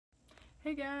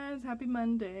Hey guys, happy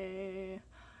Monday.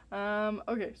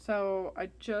 Okay, so I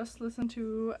just listened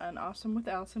to an Awesome with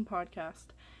Alison podcast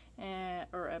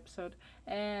or episode,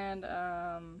 and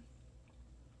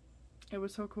it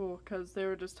was so cool because they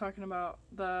were just talking about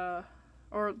the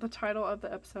title of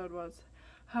the episode was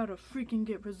how to freaking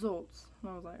get results,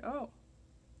 and I was like, oh,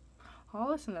 I'll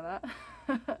listen to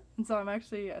that. And so I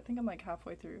think I'm like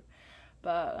halfway through,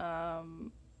 but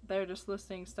they're just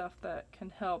listing stuff that can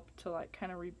help to like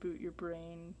kind of reboot your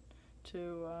brain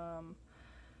to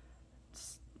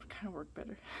kind of work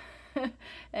better.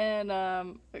 And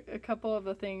a couple of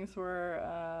the things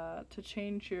were to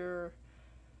change your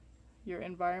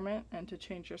environment and to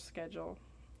change your schedule.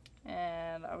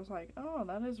 And I was like, oh,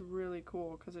 that is really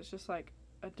cool because it's just like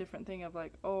a different thing of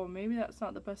like, oh, maybe that's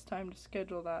not the best time to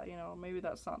schedule that, maybe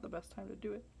that's not the best time to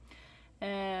do it.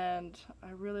 And I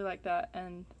really like that.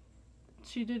 And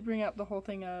she did bring up the whole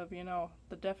thing of,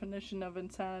 the definition of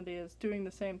insanity is doing the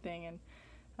same thing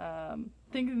and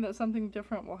thinking that something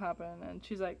different will happen. And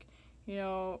she's like,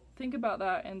 think about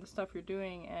that and the stuff you're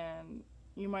doing, and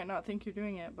you might not think you're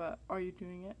doing it, but are you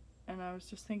doing it? And I was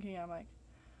just thinking, I'm like,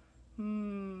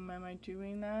 am I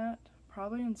doing that?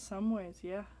 Probably in some ways,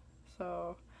 yeah.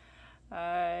 So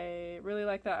I really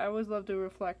like that. I always love to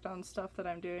reflect on stuff that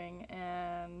I'm doing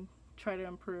and try to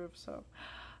improve. So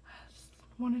I just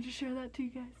wanted to share that to you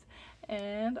guys.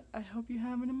 And I hope you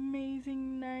have an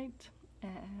amazing night,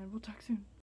 and we'll talk soon.